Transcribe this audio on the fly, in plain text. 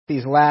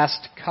These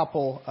last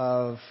couple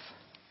of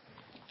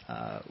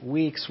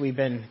weeks, we've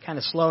been kind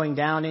of slowing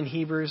down in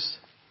Hebrews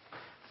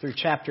through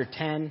chapter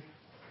 10.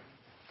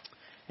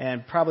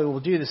 And probably we'll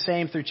do the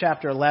same through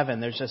chapter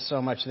 11. There's just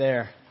so much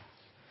there.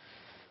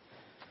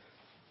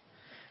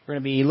 We're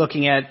going to be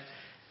looking at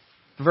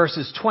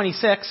verses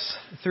 26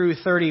 through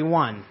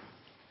 31.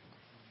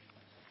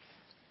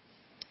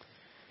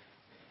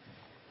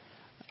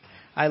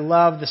 I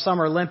love the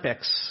Summer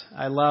Olympics.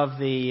 I love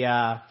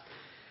the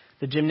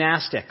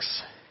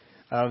gymnastics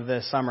of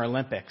the Summer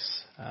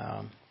Olympics.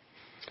 A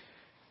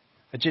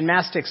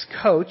gymnastics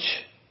coach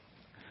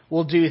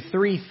will do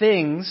three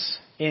things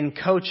in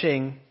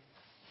coaching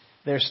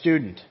their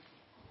student.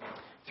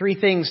 Three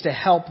things to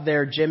help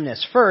their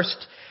gymnast.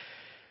 First,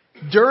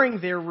 during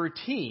their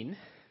routine,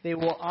 they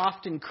will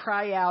often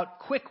cry out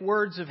quick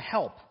words of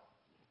help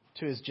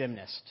to his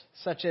gymnast,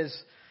 such as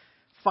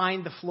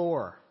find the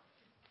floor,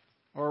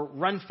 or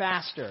run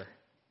faster,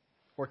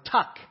 or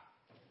tuck.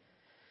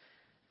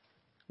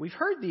 We've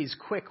heard these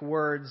quick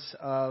words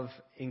of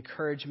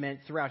encouragement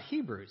throughout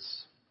Hebrews.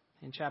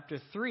 In chapter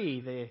 3,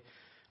 the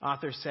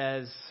author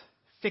says,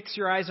 fix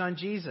your eyes on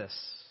Jesus.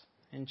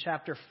 In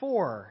chapter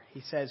 4,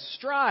 he says,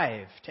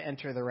 strive to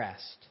enter the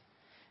rest.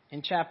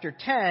 In chapter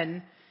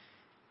 10,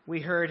 we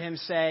heard him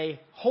say,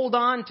 hold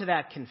on to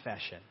that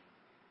confession.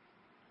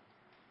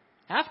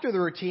 After the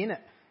routine,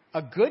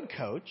 a good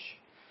coach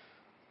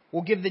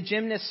will give the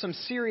gymnast some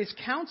serious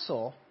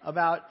counsel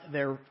about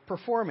their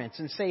performance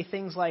and say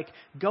things like,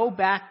 go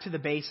back to the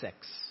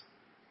basics,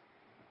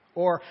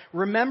 or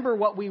remember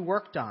what we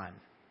worked on.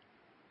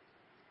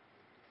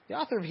 The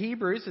author of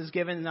Hebrews has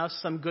given us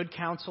some good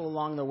counsel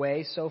along the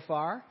way so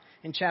far.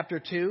 In chapter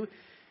 2,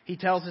 he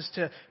tells us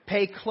to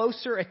pay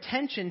closer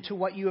attention to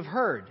what you have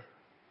heard.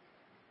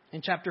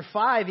 In chapter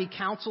 5, he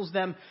counsels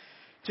them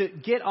to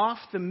get off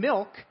the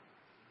milk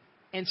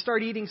and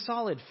start eating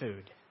solid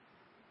food.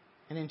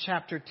 And in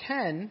chapter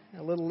 10,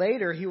 a little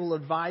later, he will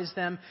advise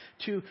them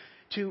to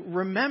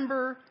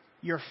remember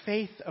your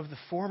faith of the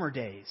former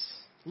days.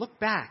 Look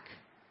back.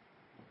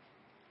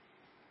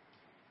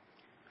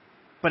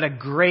 But a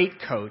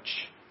great coach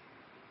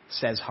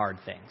says hard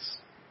things.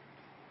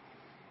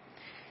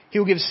 He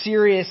will give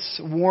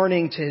serious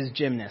warning to his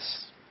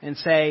gymnasts and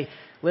say,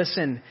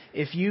 listen,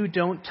 if you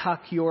don't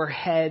tuck your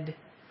head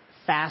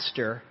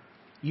faster,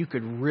 you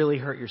could really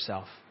hurt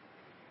yourself.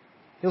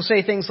 He'll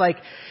say things like,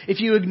 if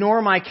you ignore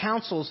my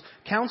counsel,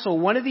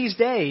 one of these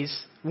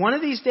days,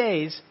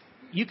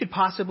 you could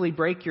possibly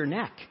break your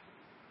neck.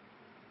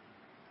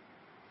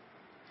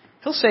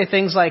 He'll say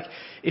things like,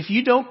 if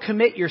you don't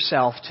commit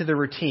yourself to the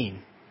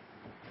routine,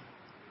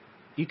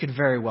 you could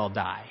very well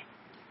die.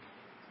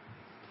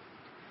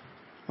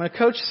 When a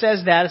coach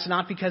says that, it's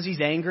not because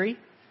he's angry.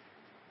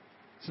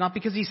 It's not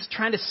because he's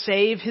trying to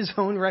save his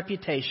own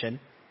reputation.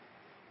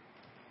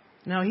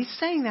 No, he's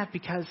saying that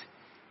because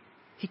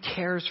he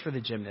cares for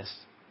the gymnast.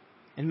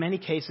 In many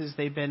cases,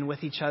 they've been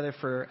with each other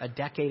for a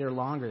decade or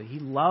longer. He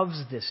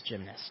loves this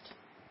gymnast.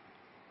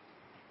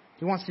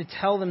 He wants to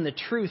tell them the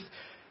truth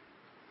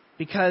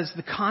because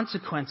the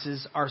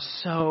consequences are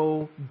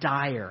so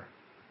dire.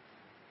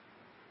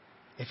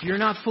 If you're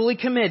not fully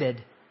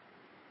committed,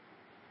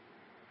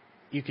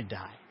 you could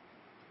die.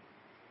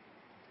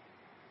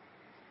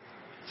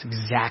 It's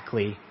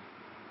exactly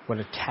what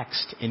a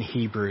text in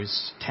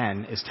Hebrews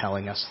 10 is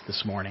telling us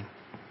this morning.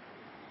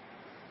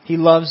 He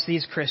loves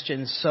these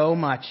Christians so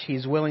much,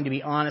 he's willing to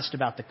be honest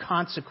about the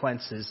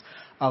consequences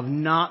of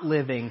not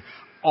living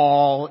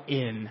all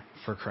in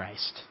for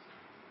Christ.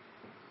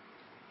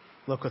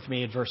 Look with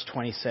me at verse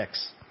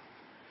 26.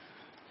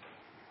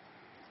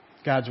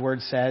 God's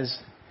word says,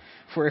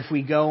 for if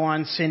we go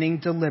on sinning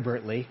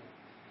deliberately,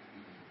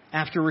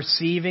 after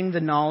receiving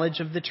the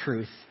knowledge of the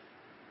truth,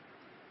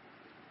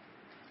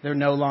 there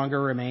no longer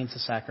remains a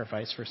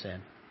sacrifice for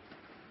sin,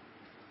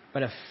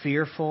 but a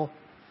fearful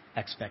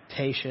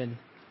expectation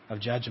of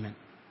judgment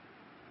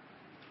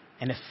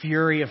and a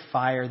fury of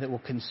fire that will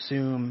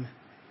consume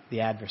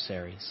the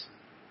adversaries.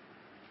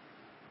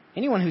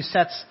 Anyone who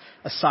sets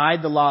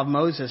aside the law of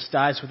Moses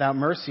dies without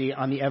mercy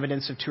on the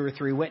evidence of 2 or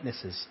 3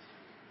 witnesses.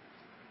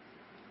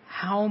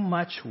 How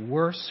much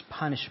worse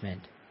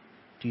punishment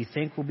do you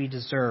think will be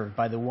deserved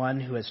by the one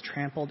who has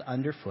trampled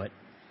underfoot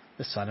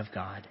the Son of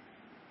God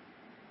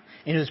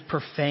and who has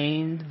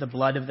profaned the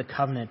blood of the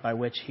covenant by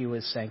which he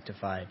was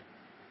sanctified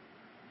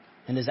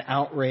and has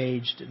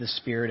outraged the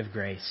Spirit of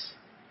grace?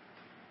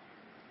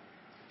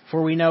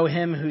 For we know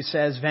him who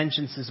says,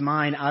 vengeance is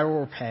mine, I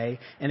will repay,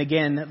 and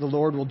again the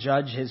Lord will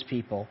judge his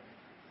people.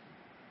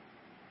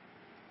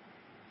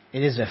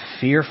 It is a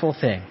fearful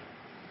thing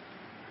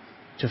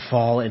to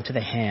fall into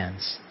the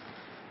hands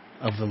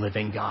of the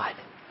living God.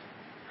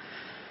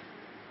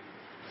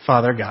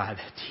 Father God,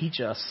 teach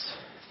us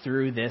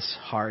through this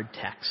hard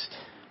text.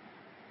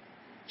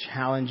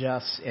 Challenge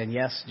us, and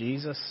yes,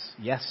 Jesus,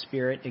 yes,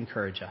 Spirit,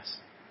 encourage us.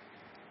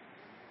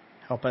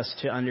 Help us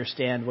to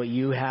understand what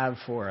you have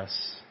for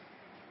us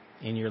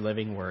in your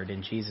living word.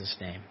 In Jesus'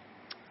 name,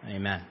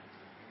 amen.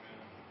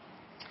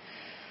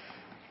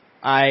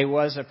 I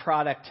was a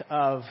product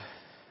of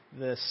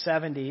the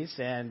 70s,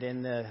 and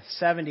in the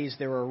 70s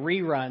there were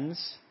reruns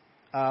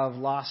of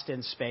Lost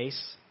in Space,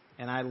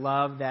 and I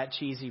love that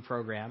cheesy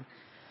program.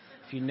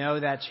 If you know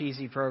that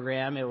cheesy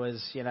program, it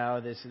was,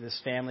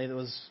 this family that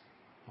was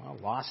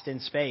lost in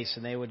space,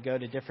 and they would go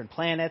to different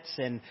planets,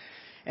 and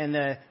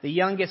the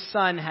youngest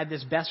son had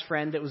this best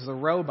friend that was the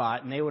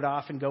robot, and they would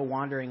often go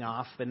wandering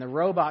off, and the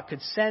robot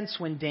could sense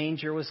when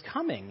danger was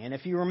coming. And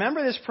if you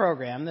remember this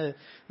program,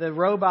 the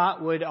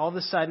robot would, all of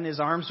a sudden, his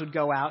arms would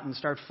go out and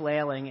start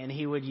flailing, and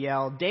he would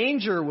yell,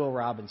 "Danger, Will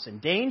Robinson!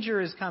 Danger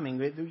is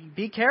coming!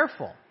 Be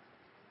careful!"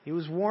 He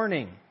was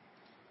warning.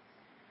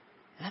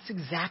 And that's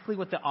exactly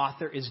what the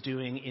author is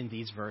doing in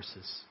these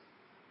verses.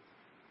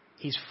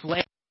 He's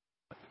flailing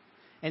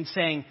and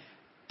saying,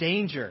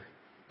 "Danger,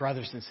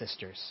 brothers and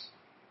sisters.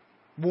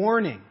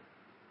 Warning."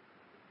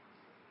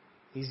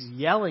 He's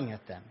yelling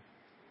at them.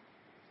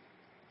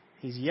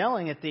 He's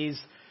yelling at these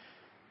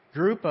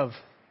group of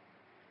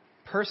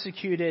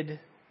persecuted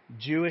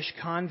Jewish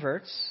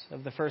converts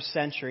of the first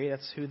century.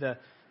 That's who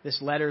this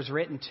letter is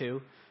written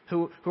to,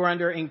 who are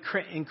under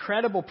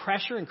incredible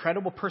pressure,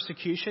 incredible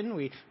persecution.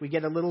 We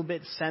get a little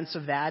bit sense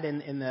of that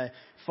in the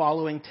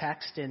following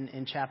text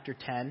in chapter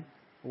 10.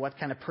 What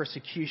kind of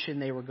persecution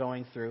they were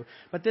going through.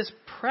 But this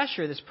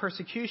pressure, this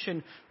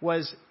persecution,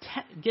 was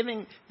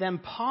giving them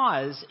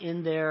pause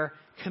in their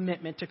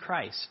commitment to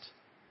Christ.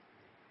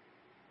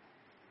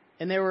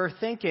 And they were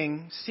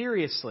thinking,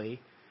 seriously,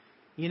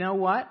 you know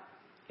what?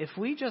 If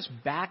we just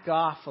back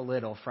off a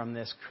little from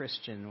this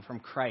Christian,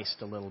 from Christ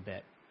a little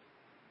bit,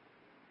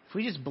 if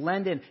we just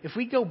blend in, if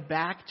we go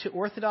back to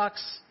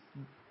Orthodox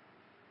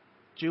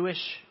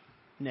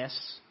Jewishness,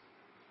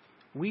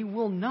 we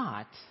will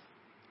not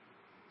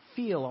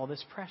feel all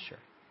this pressure.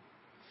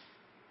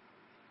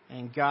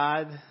 And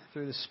God,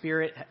 through the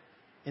Spirit,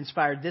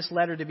 inspired this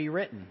letter to be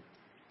written.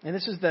 And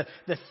this is the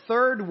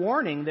third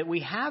warning that we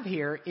have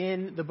here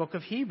in the book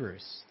of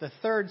Hebrews. The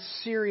third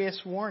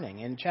serious warning.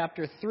 In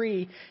chapter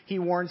 3, he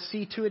warns,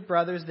 "See to it,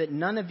 brothers, that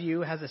none of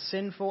you has a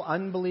sinful,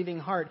 unbelieving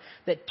heart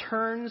that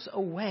turns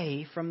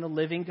away from the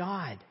living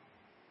God."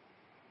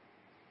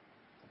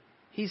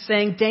 He's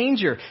saying,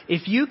 danger.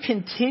 If you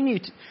continue,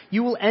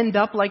 you will end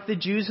up like the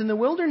Jews in the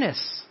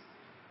wilderness.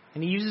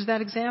 And he uses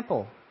that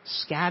example,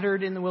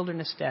 scattered in the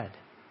wilderness dead.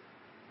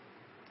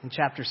 In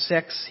chapter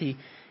 6,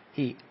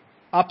 he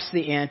ups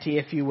the ante,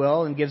 if you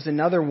will, and gives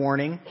another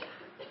warning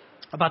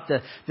about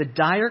the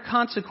dire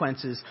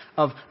consequences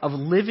of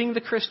living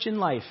the Christian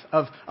life,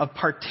 of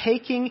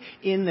partaking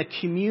in the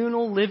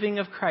communal living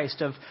of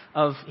Christ,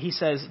 of he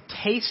says,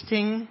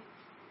 tasting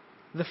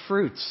the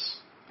fruits,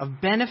 of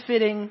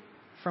benefiting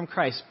from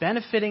Christ,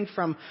 benefiting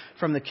from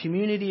the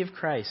community of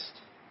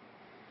Christ.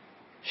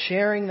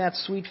 Sharing that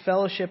sweet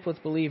fellowship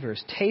with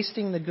believers,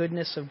 tasting the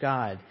goodness of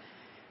God.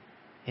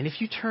 And if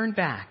you turn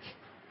back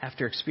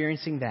after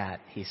experiencing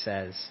that, he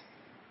says,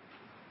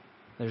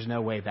 there's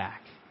no way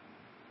back.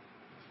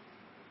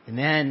 And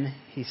then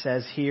he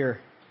says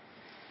here,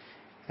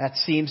 that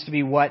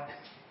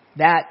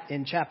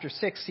in chapter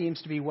 6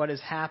 seems to be what has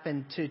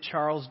happened to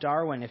Charles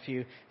Darwin. If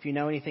you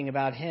know anything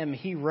about him,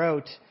 he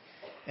wrote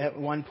at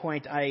one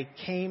point, "I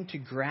came to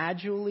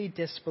gradually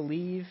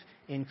disbelieve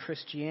in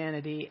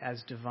Christianity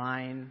as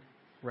divine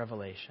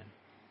revelation."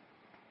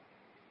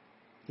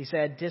 He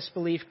said,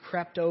 "Disbelief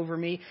crept over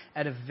me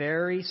at a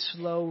very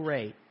slow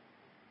rate,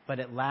 but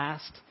at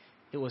last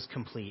it was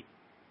complete.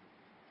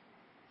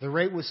 The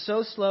rate was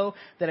so slow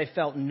that I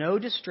felt no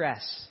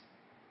distress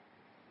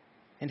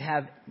and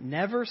have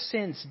never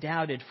since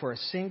doubted for a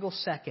single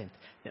second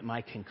that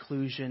my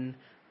conclusion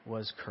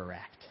was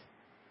correct."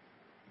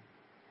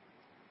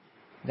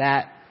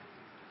 That,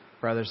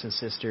 brothers and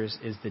sisters,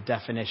 is the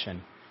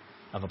definition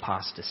of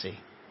apostasy.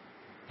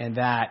 And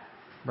that,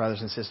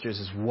 brothers and sisters,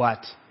 is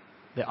what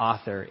the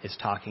author is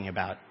talking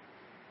about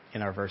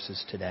in our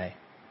verses today.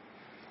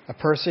 A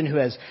person who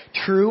has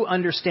true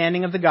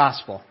understanding of the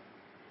gospel,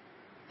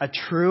 a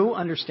true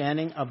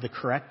understanding of the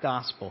correct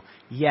gospel,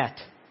 yet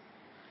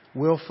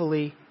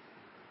willfully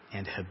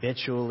and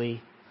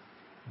habitually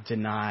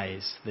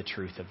denies the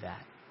truth of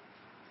that.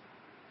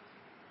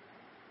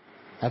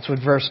 That's what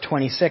verse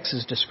 26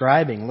 is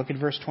describing. Look at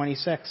verse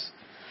 26.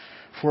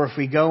 "For if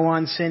we go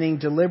on sinning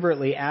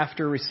deliberately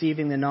after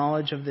receiving the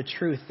knowledge of the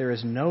truth, there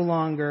is no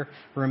longer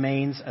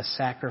remains a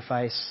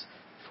sacrifice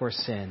for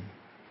sin."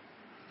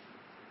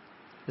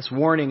 This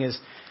warning is,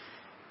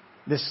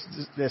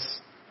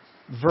 this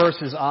verse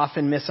is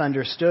often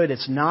misunderstood.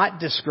 It's not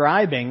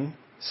describing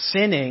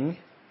sinning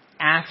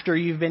after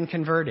you've been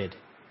converted.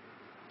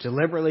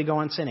 Deliberately go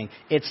on sinning.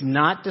 It's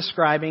not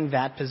describing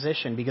that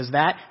position, because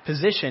that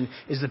position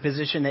is the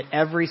position that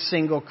every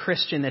single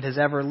Christian that has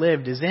ever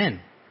lived is in.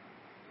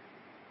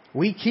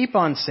 We keep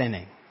on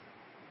sinning.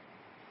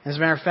 As a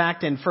matter of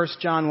fact, in 1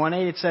 John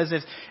 1:8, it says,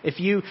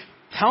 if you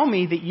tell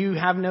me that you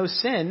have no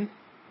sin,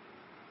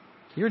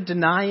 you're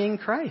denying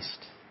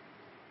Christ.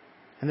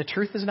 And the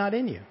truth is not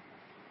in you.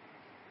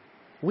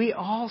 We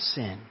all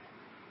sin.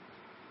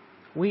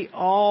 We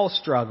all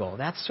struggle.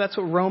 That's what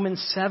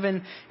Romans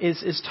 7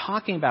 is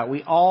talking about.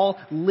 We all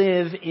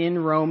live in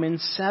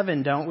Romans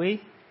 7, don't we?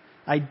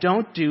 I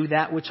don't do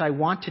that which I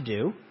want to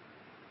do.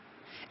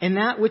 And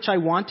that which I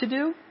want to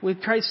do, when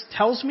Christ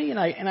tells me and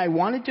I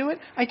want to do it,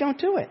 I don't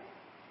do it.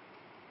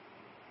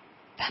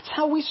 That's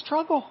how we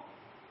struggle.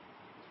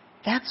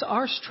 That's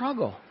our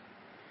struggle.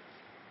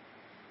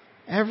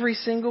 Every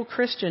single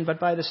Christian, but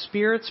by the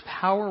Spirit's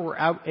power,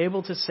 we're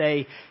able to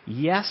say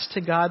yes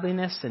to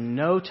godliness and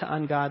no to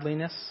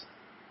ungodliness.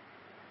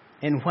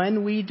 And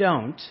when we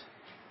don't,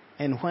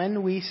 and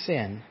when we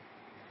sin,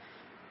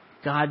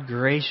 God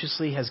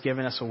graciously has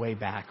given us a way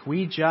back.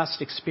 We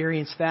just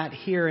experienced that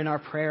here in our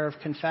prayer of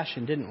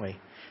confession, didn't we?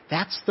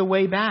 That's the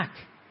way back.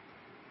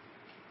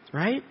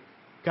 Right?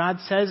 God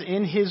says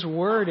in His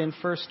Word in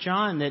 1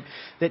 John that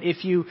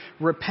if you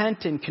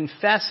repent and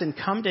confess and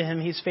come to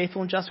Him, He's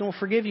faithful and just and will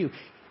forgive you.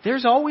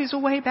 There's always a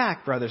way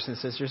back, brothers and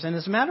sisters. And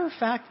as a matter of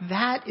fact,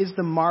 that is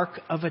the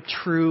mark of a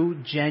true,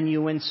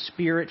 genuine,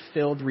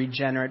 Spirit-filled,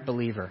 regenerate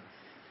believer,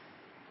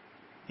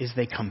 is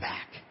they come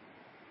back.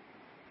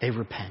 They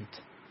repent.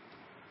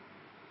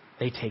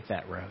 They take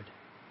that road.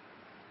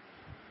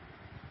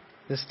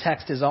 This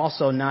text is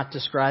also not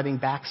describing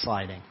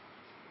backsliding.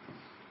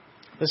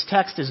 This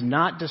text is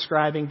not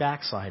describing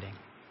backsliding.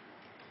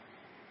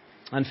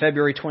 On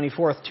February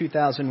 24th,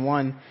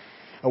 2001,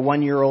 a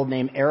 1-year-old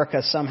named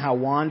Erica somehow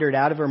wandered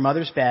out of her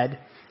mother's bed,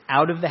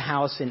 out of the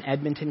house in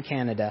Edmonton,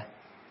 Canada,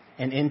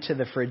 and into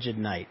the frigid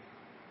night.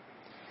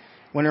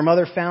 When her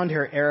mother found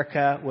her,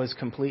 Erica was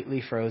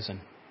completely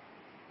frozen.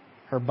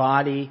 Her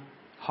body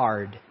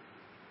hard.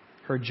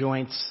 Her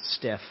joints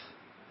stiff.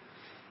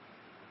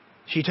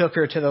 She took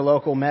her to the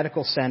local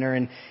medical center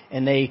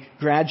and they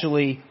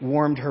gradually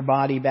warmed her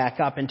body back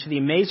up. And to the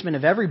amazement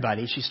of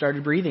everybody, she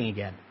started breathing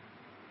again.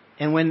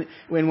 And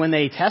when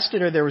they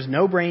tested her, there was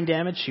no brain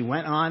damage. She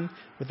went on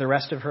with the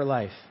rest of her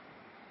life.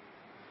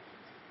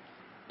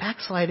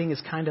 Backsliding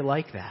is kind of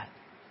like that.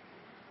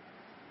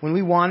 When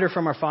we wander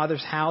from our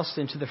Father's house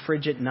into the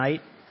frigid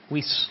night,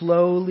 we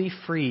slowly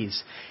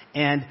freeze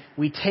and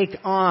we take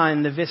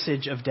on the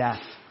visage of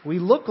death. We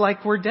look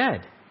like we're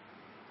dead.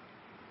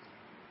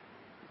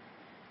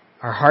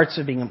 Our hearts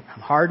are being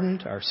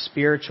hardened. Our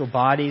spiritual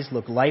bodies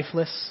look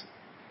lifeless.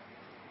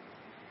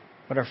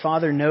 But our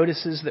Father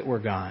notices that we're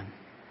gone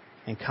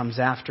and comes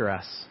after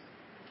us,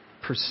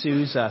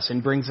 pursues us,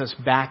 and brings us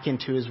back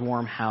into His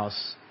warm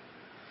house.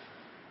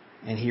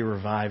 And He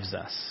revives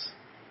us.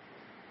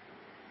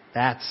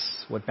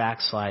 That's what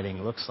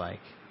backsliding looks like.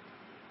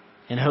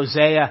 In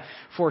Hosea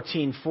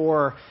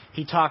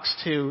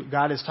 14:4,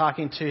 God is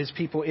talking to His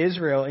people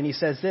Israel, and He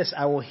says this,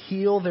 I will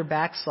heal their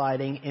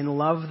backsliding and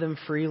love them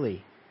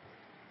freely,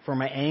 for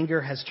my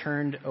anger has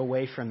turned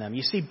away from them.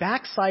 You see,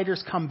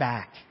 backsliders come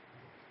back.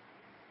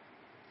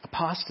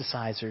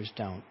 Apostatizers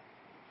don't.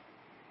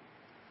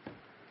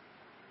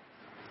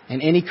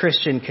 And any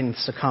Christian can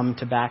succumb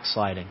to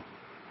backsliding.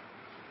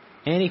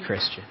 Any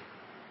Christian.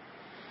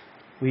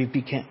 We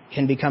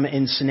can become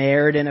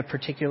ensnared in a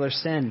particular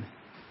sin.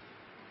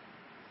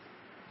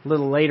 A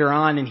little later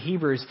on in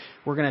Hebrews,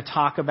 we're going to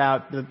talk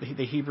about the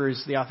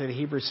author of the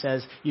Hebrews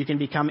says, you can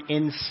become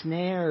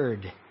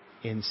ensnared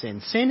in sin.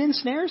 Sin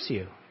ensnares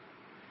you.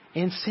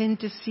 And sin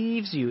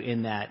deceives you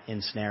in that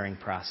ensnaring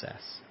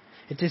process.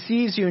 It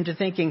deceives you into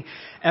thinking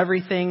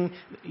everything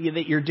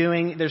that you're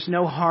doing, there's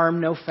no harm,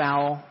 no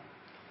foul.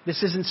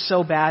 This isn't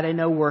so bad. I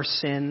know worse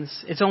sins.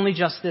 It's only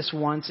just this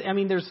once. I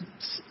mean, there's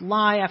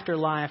lie after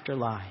lie after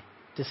lie.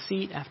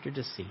 Deceit after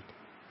deceit.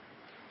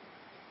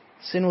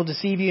 Sin will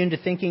deceive you into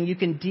thinking you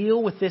can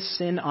deal with this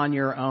sin on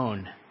your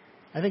own.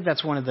 I think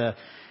that's one of the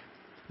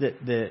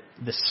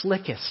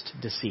slickest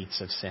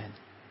deceits of sin.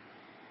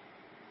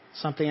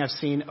 Something I've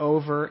seen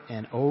over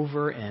and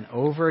over and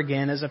over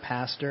again as a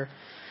pastor.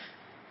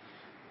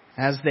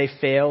 As they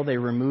fail, they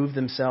remove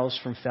themselves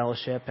from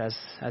fellowship. As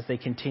they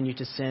continue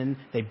to sin,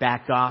 they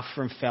back off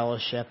from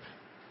fellowship.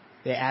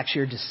 They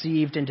actually are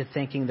deceived into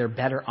thinking they're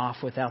better off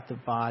without the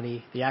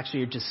body. They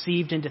actually are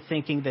deceived into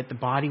thinking that the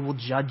body will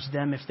judge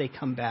them if they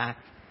come back.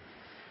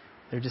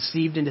 They're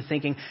deceived into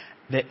thinking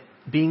that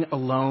being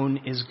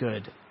alone is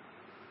good.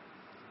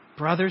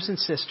 Brothers and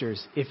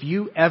sisters, if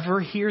you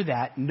ever hear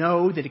that,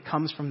 know that it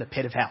comes from the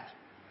pit of hell.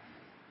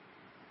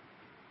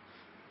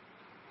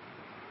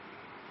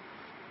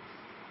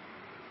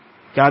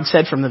 God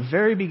said from the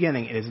very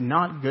beginning, it is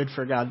not good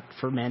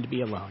for man to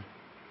be alone.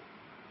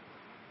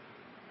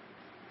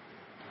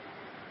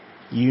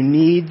 You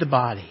need the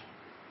body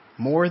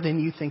more than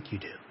you think you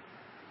do.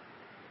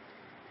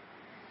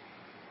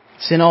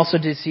 Sin also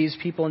deceives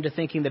people into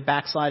thinking that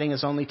backsliding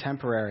is only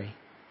temporary.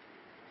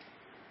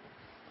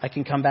 I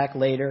can come back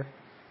later.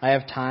 I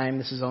have time.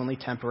 This is only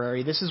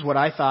temporary. This is what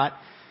I thought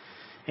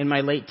in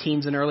my late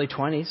teens and early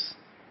 20s.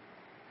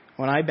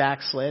 When I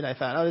backslid, I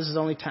thought, this is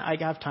only time.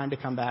 I have time to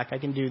come back. I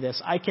can do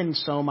this. I can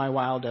sow my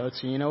wild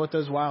oats. And you know what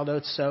those wild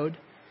oats sowed?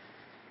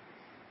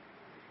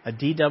 A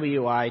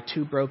DWI,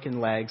 2 broken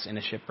legs, and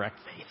a shipwrecked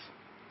faith.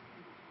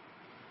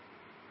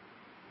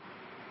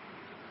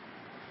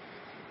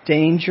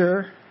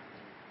 Danger,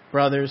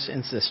 brothers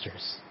and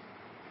sisters.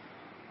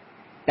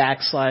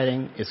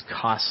 Backsliding is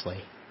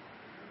costly.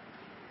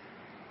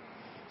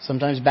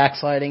 Sometimes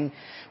backsliding,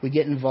 we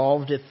get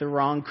involved with the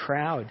wrong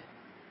crowd.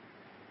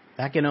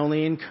 That can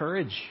only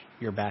encourage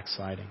your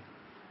backsliding.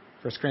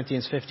 1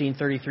 Corinthians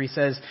 15:33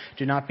 says,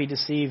 "Do not be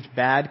deceived.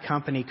 Bad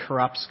company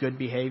corrupts good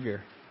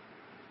behavior."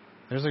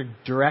 There's a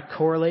direct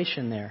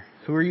correlation there.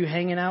 Who are you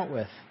hanging out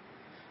with?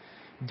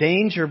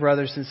 Danger,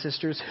 brothers and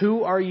sisters.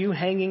 Who are you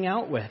hanging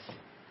out with?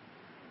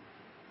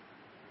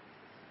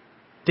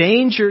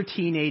 Danger,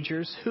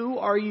 teenagers. Who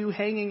are you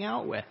hanging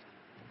out with?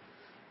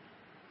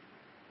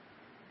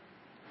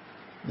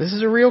 This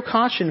is a real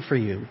caution for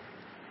you.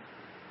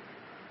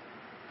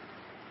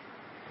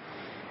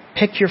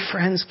 Pick your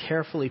friends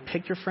carefully.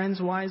 Pick your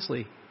friends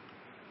wisely.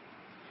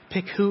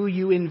 Pick who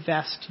you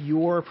invest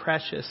your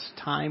precious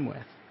time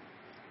with.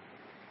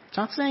 It's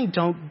not saying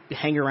don't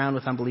hang around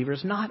with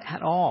unbelievers. Not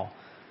at all.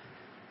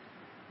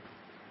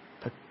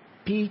 But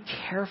be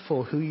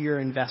careful who you're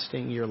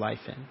investing your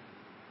life in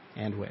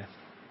and with.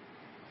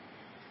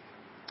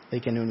 They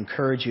can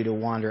encourage you to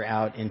wander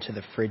out into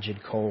the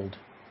frigid cold.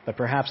 But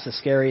perhaps the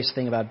scariest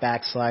thing about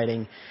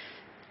backsliding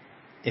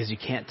is you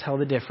can't tell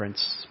the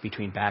difference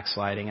between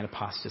backsliding and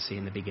apostasy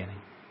in the beginning.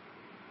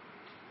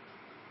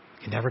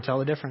 You can never tell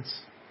the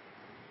difference.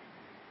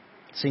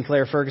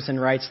 Sinclair Ferguson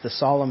writes, "The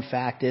solemn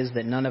fact is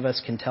that none of us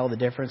can tell the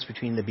difference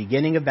between the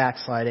beginning of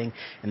backsliding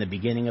and the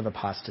beginning of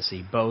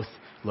apostasy. Both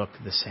look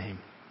the same."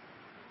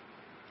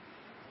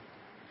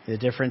 The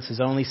difference is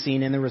only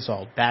seen in the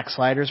result.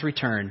 Backsliders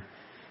return.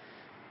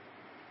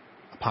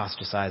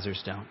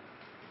 Apostatizers don't.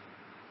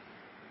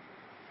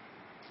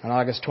 On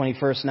August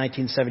 21st,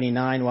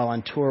 1979, while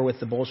on tour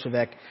with the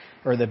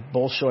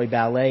Bolshoi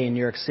Ballet in New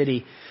York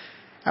City,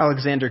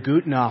 Alexander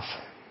Gutenov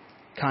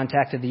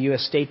contacted the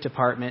U.S. State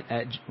Department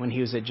when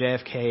he was at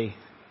JFK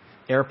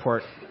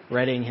Airport,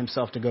 readying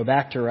himself to go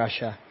back to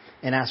Russia,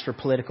 and asked for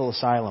political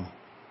asylum.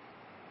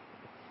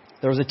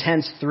 There was a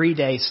tense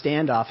 3-day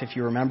standoff, if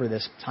you remember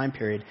this time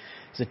period.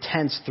 It was a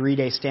tense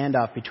 3-day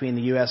standoff between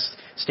the U.S.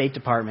 State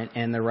Department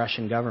and the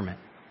Russian government.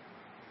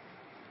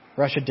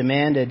 Russia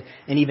demanded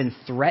and even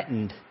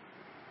threatened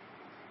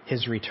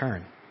his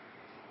return.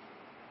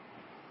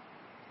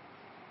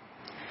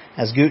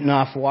 As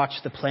Gutenov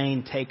watched the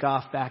plane take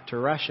off back to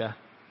Russia,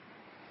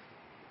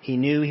 he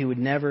knew he would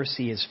never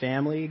see his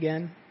family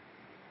again.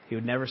 He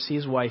would never see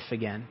his wife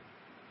again.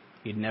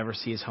 He'd never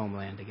see his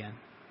homeland again.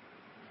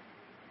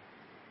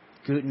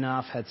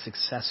 Gutenov had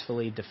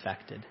successfully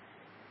defected,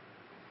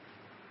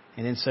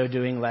 and in so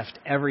doing left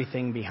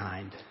everything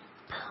behind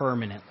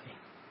permanently.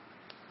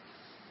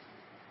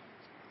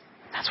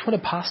 That's what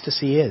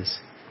apostasy is.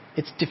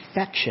 It's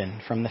defection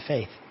from the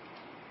faith.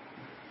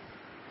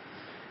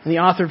 And the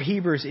author of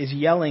Hebrews is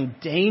yelling,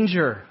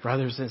 danger,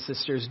 brothers and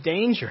sisters,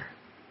 danger.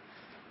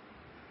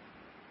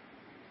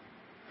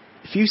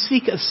 If you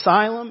seek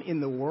asylum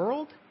in the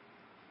world,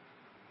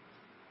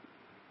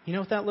 you know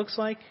what that looks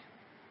like?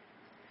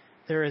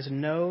 There is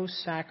no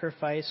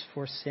sacrifice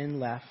for sin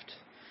left,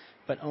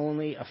 but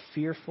only a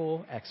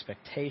fearful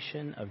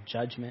expectation of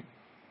judgment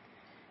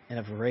and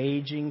of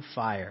raging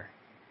fire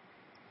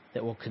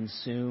that will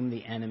consume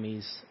the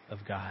enemies of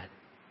God.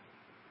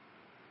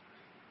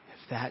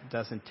 If that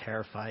doesn't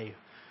terrify you,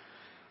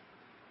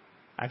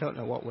 I don't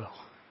know what will.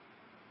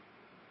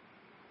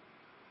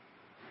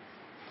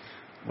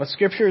 What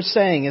Scripture is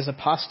saying is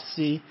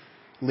apostasy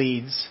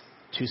leads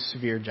to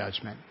severe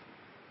judgment.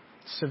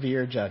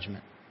 Severe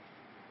judgment.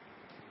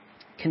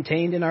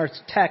 Contained in our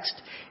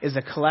text is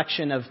a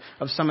collection of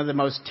some of the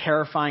most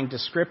terrifying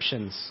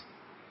descriptions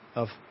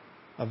of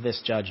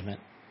this judgment.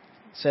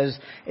 It says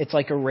it's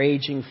like a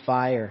raging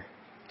fire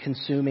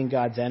consuming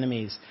God's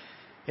enemies.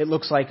 It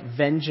looks like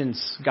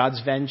vengeance,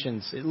 God's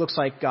vengeance. It looks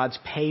like God's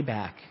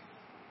payback.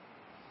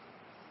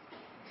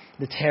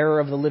 The terror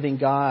of the living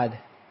God.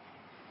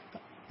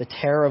 The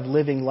terror of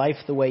living life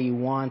the way you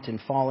want and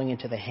falling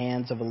into the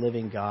hands of a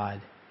living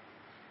God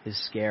is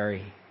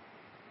scary.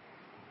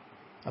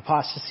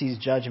 Apostasy's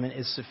judgment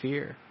is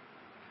severe.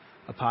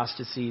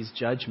 Apostasy's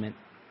judgment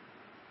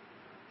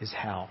is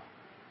hell.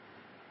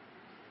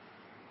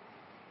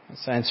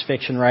 Science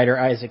fiction writer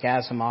Isaac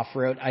Asimov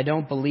wrote, "I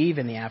don't believe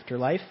in the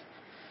afterlife,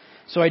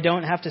 so I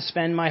don't have to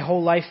spend my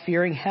whole life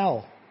fearing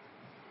hell.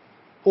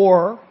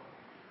 Or,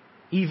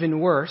 even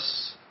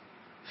worse,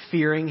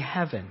 fearing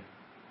heaven.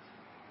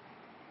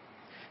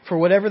 For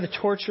whatever the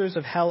tortures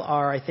of hell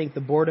are, I think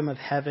the boredom of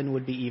heaven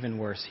would be even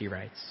worse," he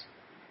writes.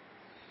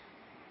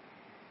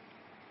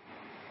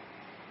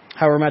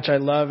 However much I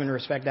love and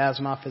respect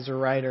Asimov as a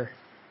writer,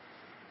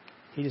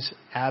 he just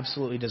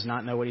absolutely does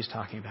not know what he's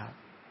talking about.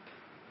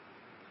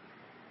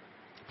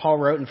 Paul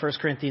wrote in 1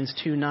 Corinthians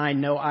 2:9,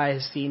 "No eye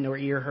has seen, nor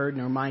ear heard,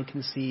 nor mind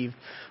conceived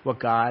what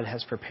God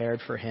has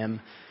prepared for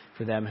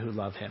them who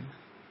love him."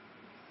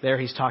 There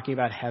he's talking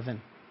about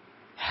heaven.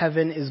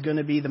 Heaven is going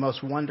to be the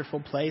most wonderful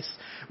place.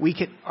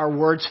 Our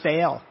words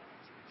fail.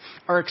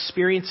 Our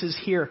experiences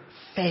here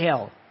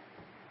fail.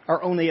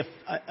 Are only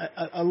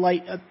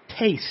a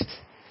taste.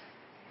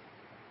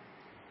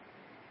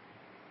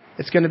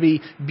 It's going to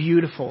be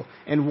beautiful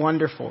and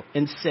wonderful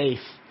and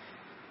safe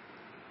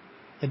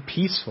and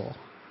peaceful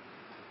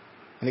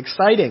and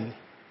exciting.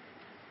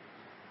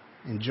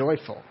 and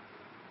joyful.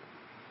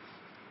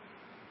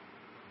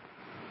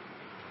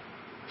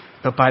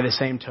 But by the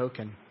same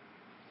token,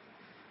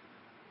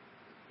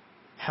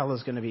 hell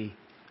is going to be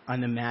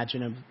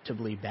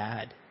unimaginably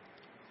bad.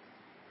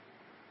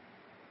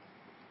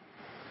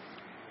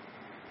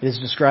 It is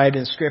described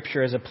in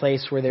Scripture as a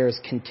place where there is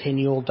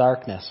continual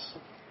darkness.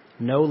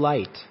 No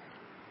light.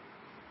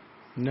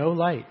 No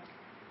light.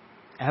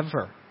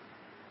 Ever.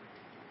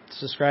 It's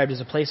described as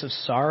a place of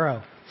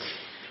sorrow,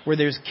 where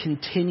there's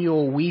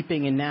continual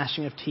weeping and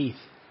gnashing of teeth.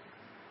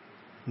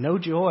 No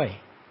joy.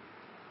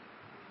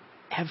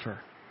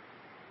 Ever.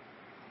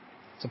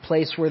 It's a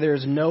place where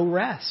there's no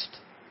rest.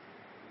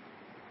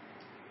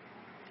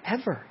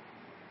 Ever.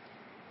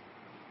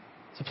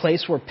 It's a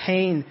place where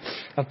pain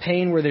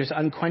where there's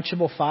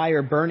unquenchable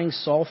fire, burning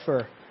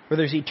sulfur, where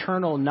there's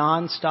eternal,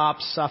 non-stop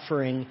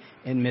suffering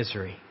and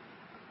misery.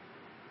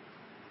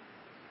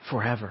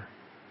 Forever.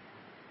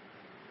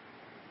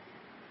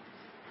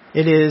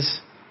 It is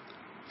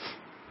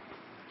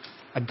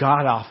a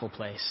god-awful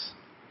place,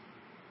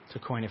 to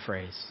coin a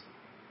phrase.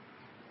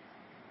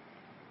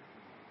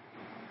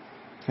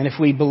 And if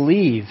we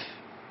believe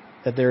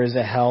that there is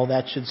a hell,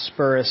 that should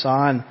spur us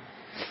on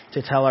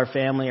to tell our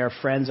family, our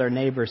friends, our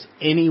neighbors,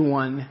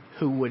 anyone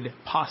who would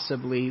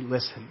possibly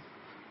listen,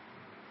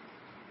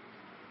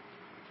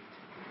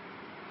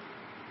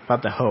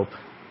 about the hope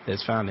that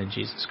is found in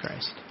Jesus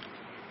Christ.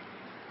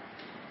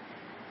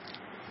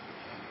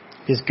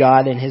 Because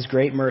God, in His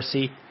great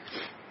mercy,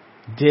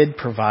 did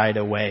provide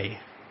a way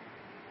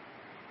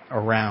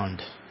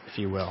around, if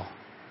you will.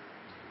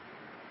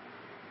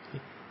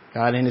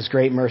 God, in His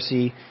great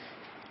mercy,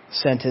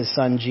 sent His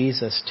Son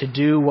Jesus to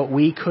do what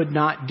we could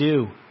not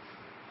do.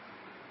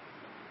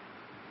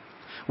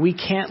 We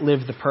can't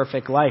live the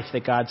perfect life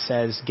that God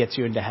says gets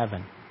you into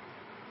heaven.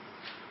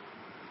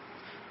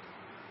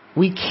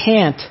 We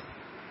can't,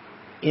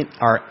 in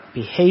our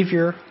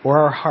behavior or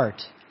our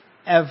heart,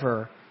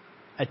 ever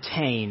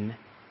attain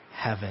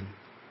heaven.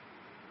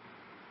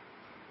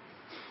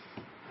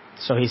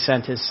 So He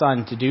sent His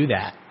Son to do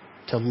that,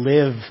 to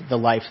live the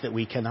life that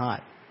we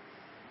cannot,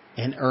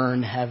 and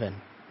earn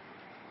heaven.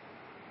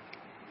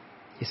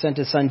 He sent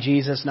His Son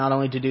Jesus not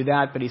only to do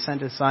that, but He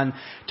sent His Son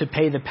to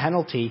pay the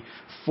penalty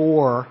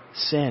for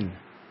sin.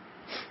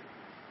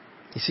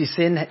 You see,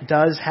 sin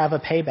does have a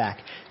payback.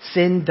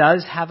 Sin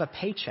does have a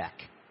paycheck.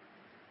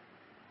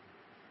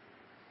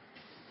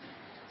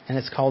 And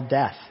it's called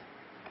death.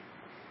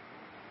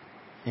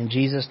 And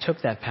Jesus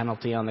took that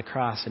penalty on the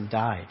cross and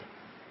died.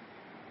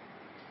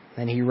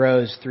 Then He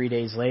rose 3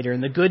 days later.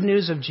 And the good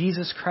news of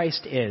Jesus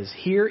Christ is,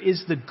 here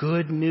is the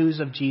good news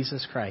of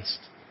Jesus Christ,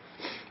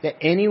 that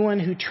anyone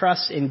who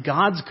trusts in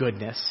God's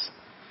goodness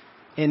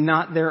and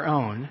not their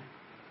own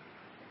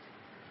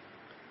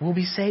will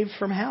be saved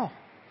from hell.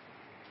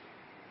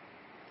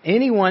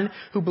 Anyone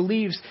who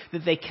believes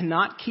that they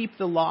cannot keep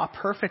the law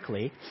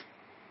perfectly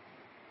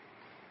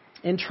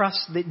and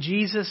trusts that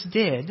Jesus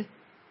did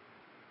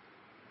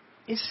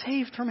is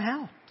saved from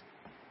hell.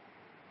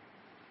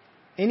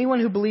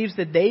 Anyone who believes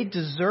that they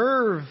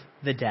deserve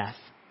the death,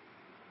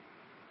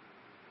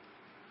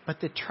 but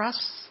that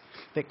trusts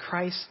that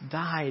Christ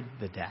died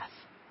the death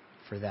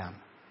for them,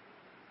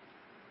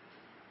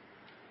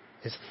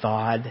 is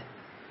thawed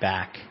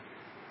back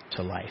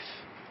to life.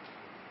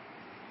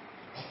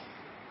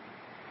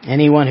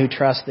 Anyone who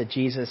trusts that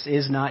Jesus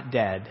is not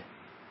dead,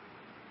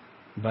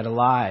 but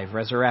alive,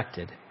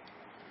 resurrected,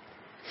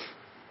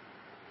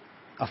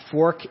 a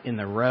fork in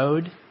the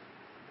road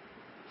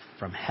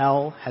from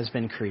hell has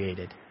been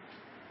created.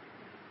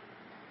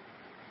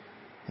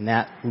 And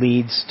that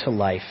leads to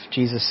life.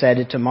 Jesus said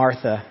it to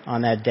Martha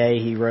on that day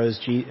He rose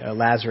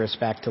Lazarus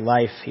back to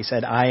life. He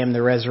said, I am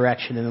the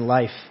resurrection and the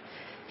life.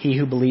 He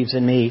who believes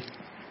in me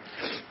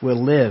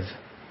will live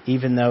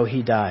even though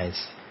he dies.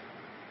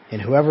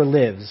 And whoever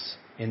lives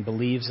and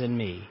believes in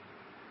me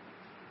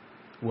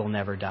will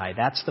never die.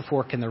 That's the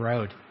fork in the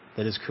road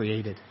that is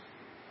created.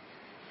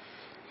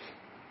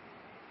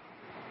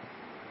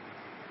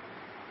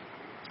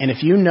 And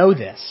if you know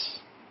this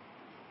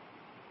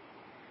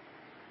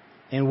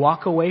and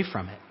walk away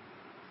from it,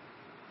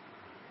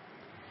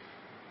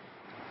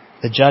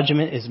 the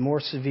judgment is more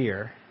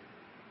severe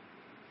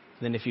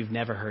than if you've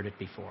never heard it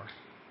before.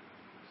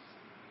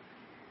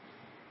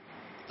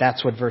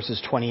 That's what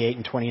verses 28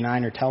 and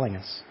 29 are telling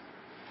us.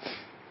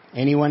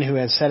 Anyone who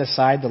has set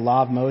aside the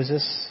law of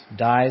Moses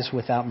dies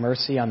without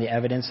mercy on the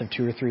evidence of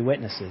 2 or 3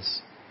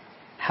 witnesses.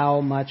 How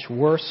much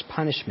worse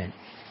punishment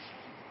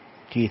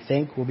do you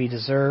think will be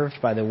deserved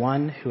by the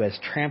one who has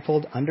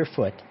trampled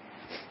underfoot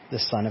the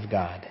Son of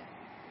God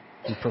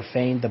and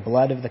profaned the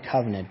blood of the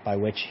covenant by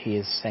which He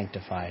is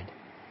sanctified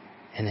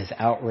and has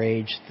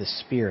outraged the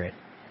Spirit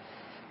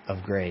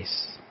of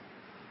grace?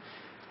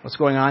 What's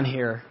going on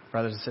here,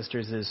 brothers and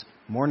sisters, is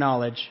more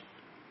knowledge,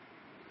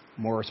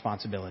 more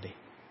responsibility.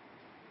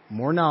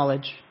 More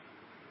knowledge,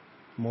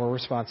 more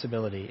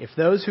responsibility. If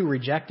those who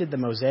rejected the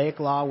Mosaic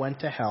law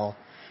went to hell,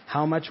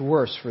 how much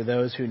worse for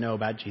those who know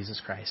about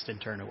Jesus Christ and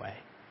turn away?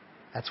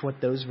 That's what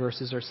those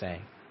verses are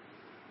saying.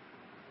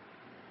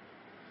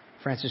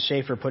 Francis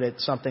Schaeffer put it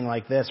something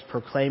like this: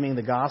 proclaiming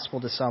the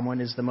gospel to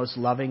someone is the most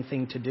loving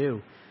thing to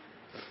do,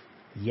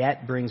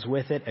 yet brings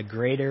with it a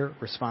greater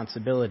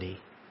responsibility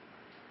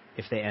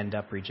if they end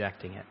up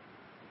rejecting it.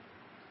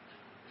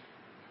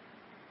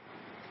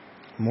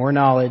 More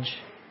knowledge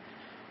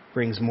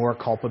brings more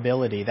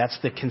culpability. That's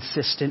the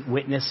consistent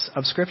witness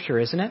of Scripture,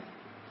 isn't it?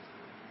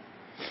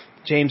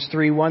 James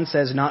 3:1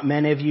 says, "Not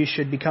many of you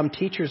should become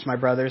teachers, my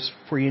brothers,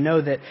 for you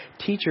know that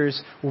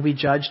teachers will be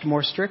judged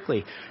more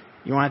strictly."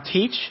 You want to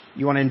teach?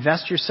 You want to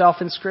invest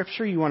yourself in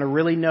Scripture? You want to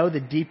really know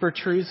the deeper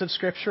truths of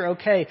Scripture?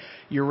 Okay,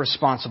 you're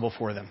responsible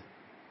for them.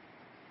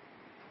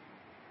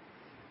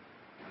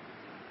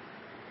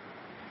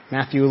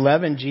 Matthew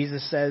 11,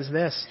 Jesus says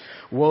this,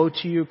 "Woe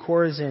to you,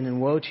 Chorazin,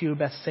 and woe to you,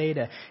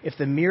 Bethsaida. If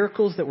the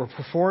miracles that were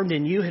performed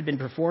in you had been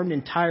performed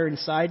in Tyre and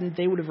Sidon,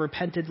 they would have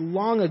repented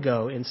long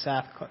ago in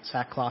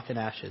sackcloth and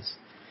ashes.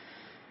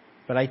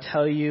 But I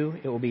tell you,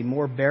 it will be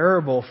more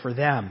bearable for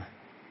them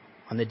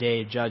on the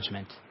day of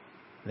judgment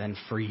than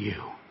for you."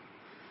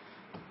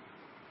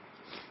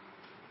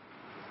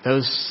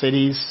 Those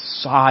cities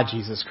saw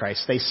Jesus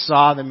Christ. They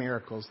saw the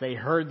miracles. They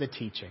heard the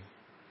teaching.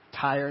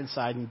 Tyre and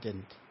Sidon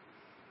didn't.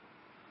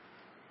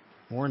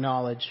 More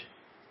knowledge,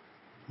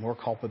 more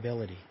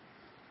culpability.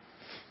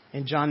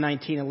 In John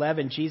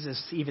 19:11,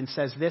 Jesus even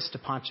says this to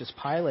Pontius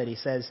Pilate. He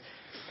says,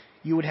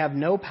 "You would have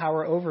no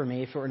power over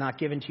me if it were not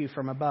given to you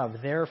from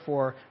above.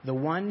 Therefore, the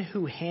one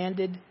who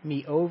handed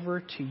me over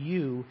to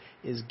you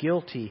is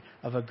guilty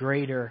of a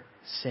greater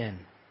sin."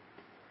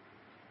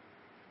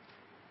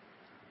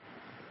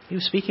 He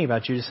was speaking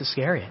about Judas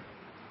Iscariot.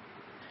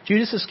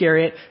 Judas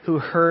Iscariot, who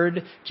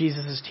heard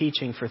Jesus'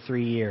 teaching for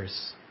 3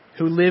 years,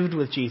 who lived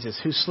with Jesus,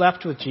 who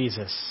slept with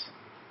Jesus.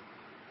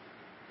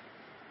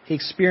 He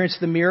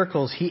experienced the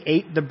miracles. He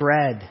ate the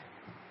bread.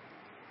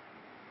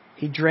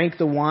 He drank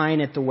the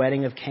wine at the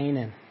wedding of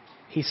Canaan.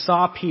 He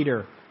saw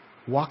Peter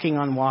walking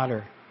on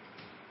water.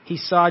 He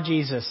saw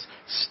Jesus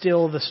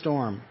still the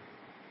storm.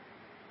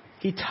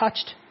 He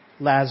touched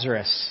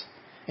Lazarus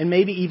and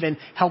maybe even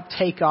helped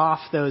take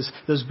off those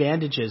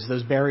bandages,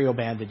 those burial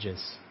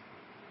bandages.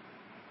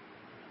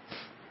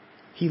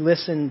 He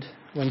listened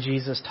when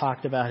Jesus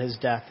talked about his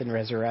death and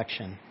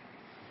resurrection.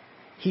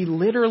 He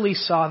literally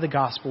saw the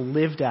gospel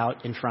lived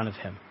out in front of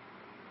him,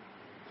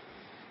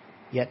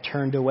 yet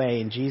turned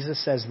away. And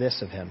Jesus says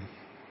this of him: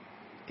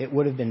 "It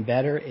would have been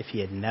better if he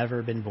had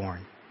never been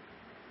born."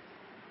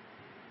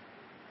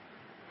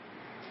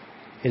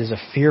 It is a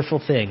fearful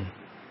thing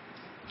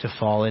to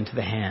fall into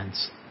the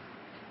hands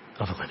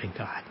of a living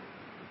God.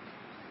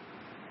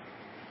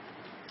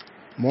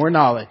 More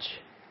knowledge,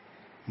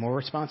 more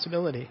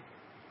responsibility.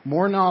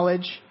 More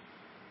knowledge,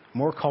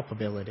 more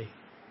culpability.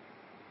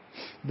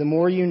 The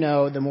more you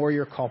know, the more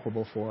you're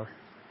culpable for.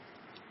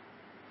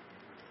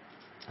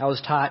 I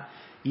was taught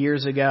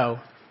years ago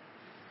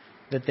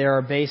that there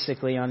are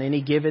basically, on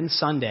any given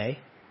Sunday,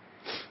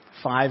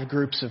 5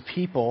 groups of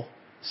people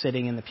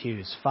sitting in the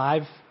pews.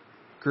 5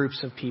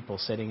 groups of people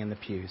sitting in the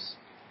pews.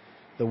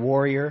 The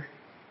warrior,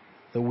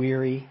 the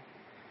weary,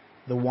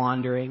 the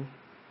wandering,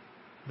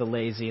 the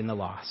lazy, and the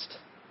lost.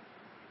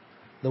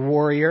 The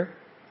warrior,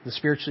 the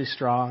spiritually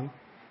strong,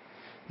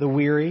 the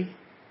weary,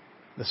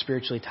 the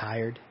spiritually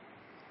tired,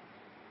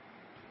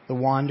 the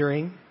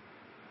wandering,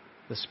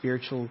 the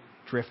spiritual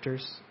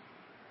drifters,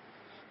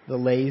 the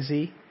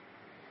lazy,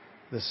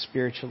 the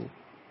spiritual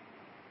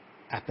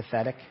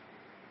apathetic,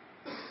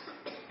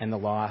 and the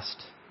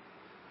lost,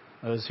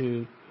 those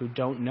who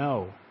don't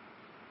know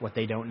what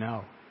they don't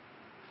know.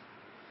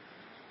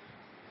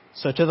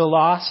 So to the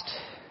lost,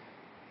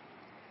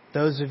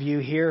 those of you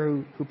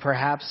here who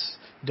perhaps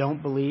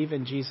don't believe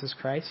in Jesus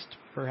Christ,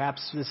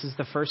 perhaps this is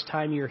the first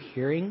time you're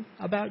hearing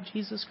about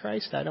Jesus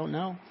Christ, I don't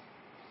know.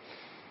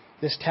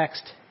 This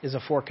text is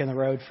a fork in the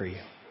road for you.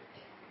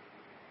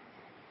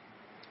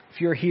 If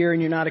you're here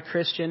and you're not a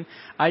Christian,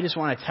 I just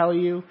want to tell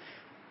you,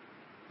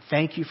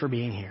 thank you for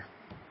being here.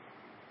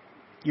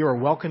 You are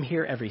welcome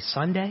here every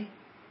Sunday.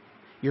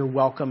 You're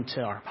welcome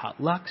to our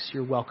potlucks.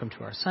 You're welcome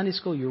to our Sunday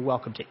school. You're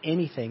welcome to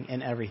anything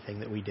and everything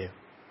that we do.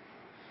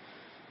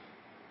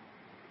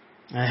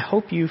 And I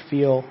hope you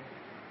feel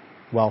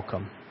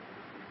welcome.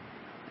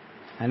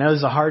 I know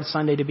it's a hard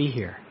Sunday to be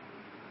here,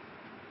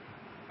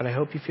 but I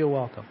hope you feel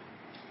welcome.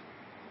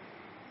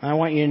 And I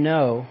want you to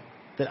know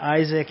that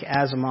Isaac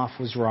Asimov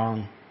was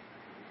wrong.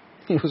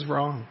 He was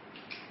wrong.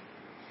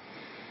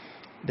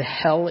 The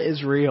hell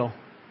is real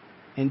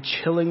and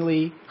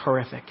chillingly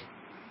horrific.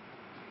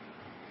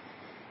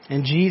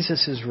 And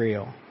Jesus is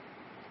real.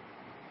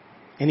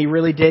 And he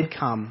really did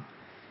come.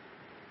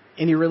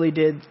 And he really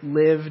did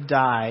live,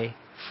 die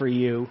for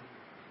you,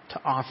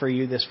 to offer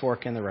you this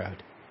fork in the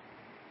road,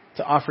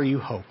 to offer you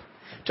hope,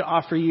 to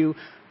offer you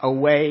a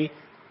way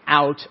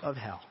out of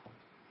hell.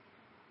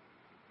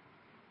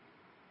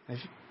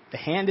 The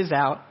hand is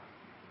out,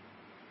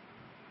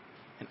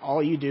 and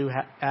all you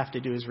have to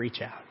do is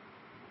reach out.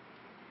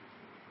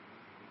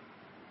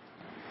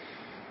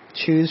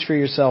 Choose for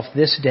yourself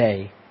this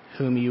day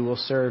whom you will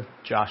serve,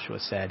 Joshua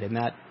said, and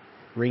that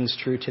rings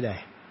true today.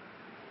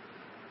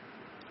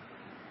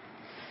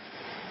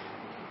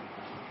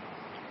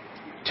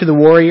 To the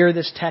warrior,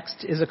 this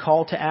text is a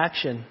call to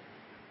action.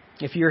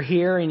 If you're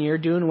here and you're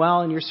doing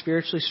well and you're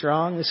spiritually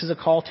strong, this is a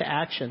call to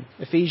action.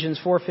 Ephesians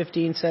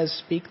 4:15 says,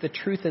 "Speak the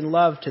truth in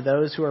love to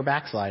those who are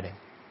backsliding,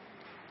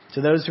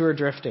 to those who are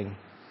drifting,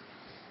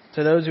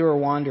 to those who are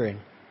wandering,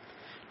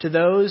 to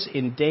those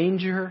in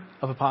danger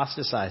of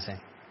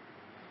apostatizing."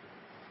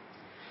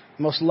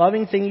 The most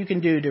loving thing you can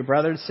do to a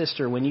brother and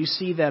sister when you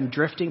see them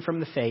drifting from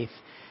the faith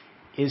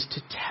is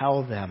to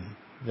tell them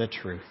the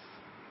truth.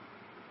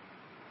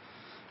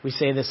 We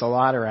say this a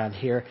lot around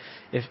here.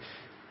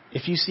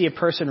 If you see a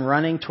person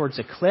running towards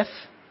a cliff,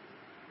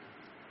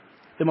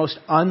 the most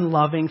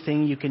unloving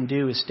thing you can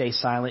do is stay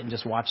silent and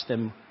just watch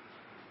them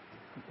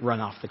run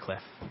off the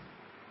cliff.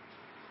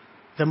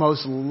 The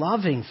most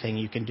loving thing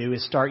you can do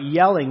is start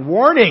yelling,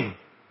 "Warning!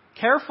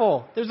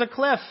 Careful! There's a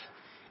cliff!"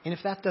 And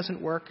if that doesn't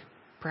work,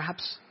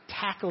 perhaps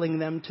tackling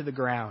them to the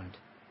ground.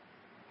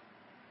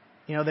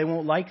 They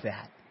won't like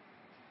that.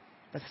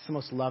 That's the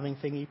most loving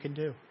thing you can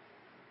do.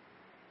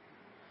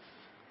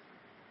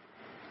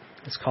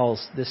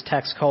 This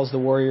text calls the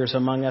warriors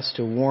among us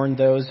to warn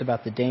those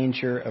about the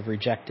danger of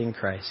rejecting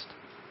Christ.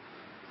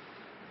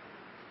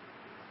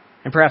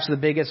 And perhaps the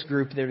biggest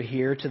group that are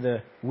here, to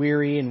the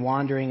weary and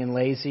wandering and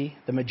lazy,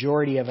 the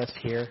majority of us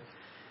here,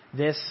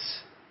 this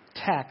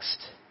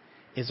text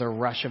is a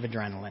rush of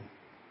adrenaline.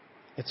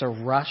 It's a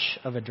rush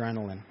of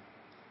adrenaline.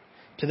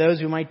 To those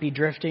who might be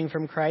drifting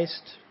from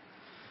Christ,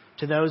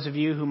 to those of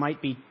you who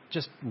might be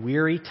just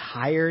weary,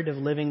 tired of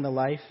living the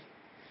life,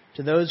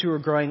 to those who are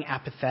growing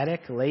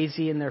apathetic,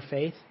 lazy in their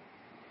faith,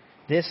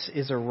 this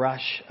is a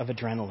rush of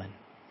adrenaline.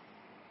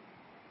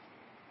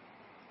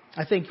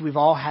 I think we've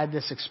all had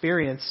this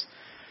experience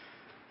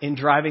in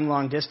driving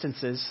long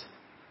distances.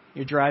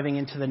 You're driving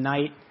into the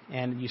night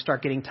and you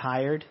start getting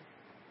tired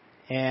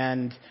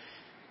and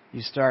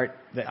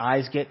the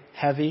eyes get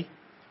heavy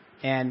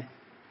and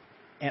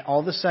all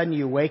of a sudden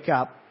you wake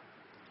up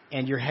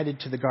and you're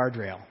headed to the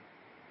guardrail.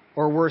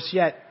 Or worse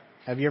yet,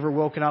 have you ever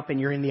woken up and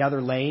you're in the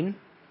other lane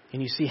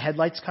and you see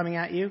headlights coming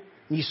at you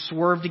and you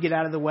swerve to get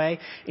out of the way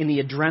in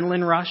the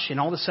adrenaline rush and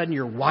all of a sudden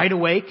you're wide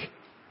awake?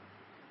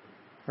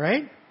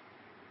 Right?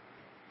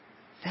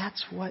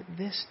 That's what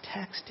this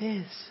text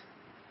is.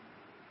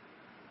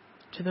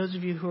 To those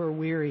of you who are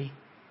weary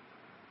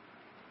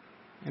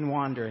and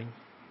wandering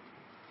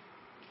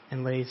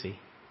and lazy.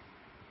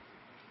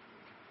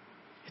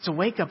 It's a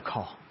wake-up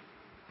call.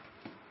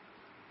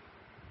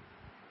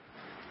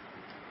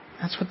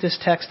 That's what this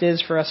text is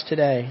for us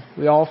today.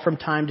 We all from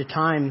time to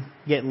time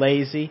get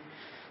lazy,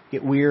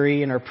 get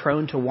weary, and are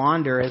prone to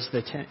wander, as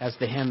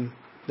the hymn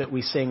that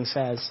we sing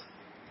says.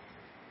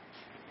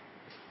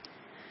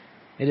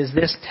 It is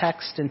this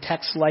text and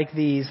texts like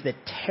these that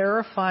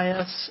terrify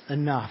us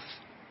enough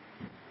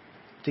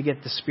to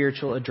get the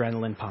spiritual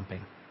adrenaline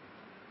pumping,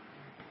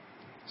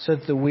 so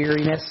that the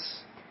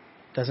weariness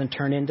doesn't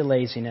turn into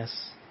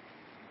laziness,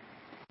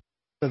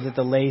 so that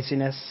the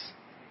laziness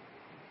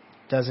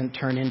doesn't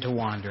turn into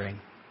wandering,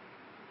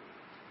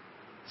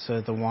 so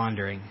that the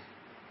wandering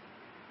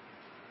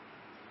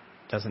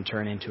doesn't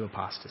turn into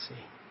apostasy.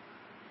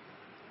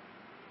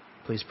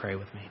 Please pray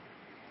with me.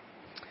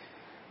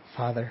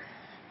 Father,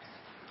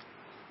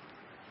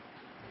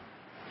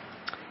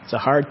 it's a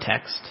hard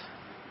text.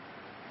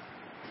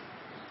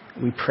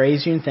 We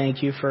praise you and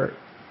thank you for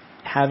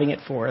having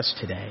it for us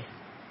today.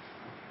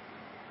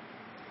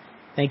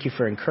 Thank you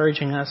for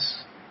encouraging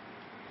us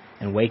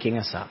and waking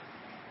us up.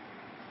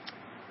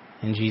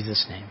 In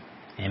Jesus' name,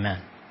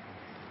 amen.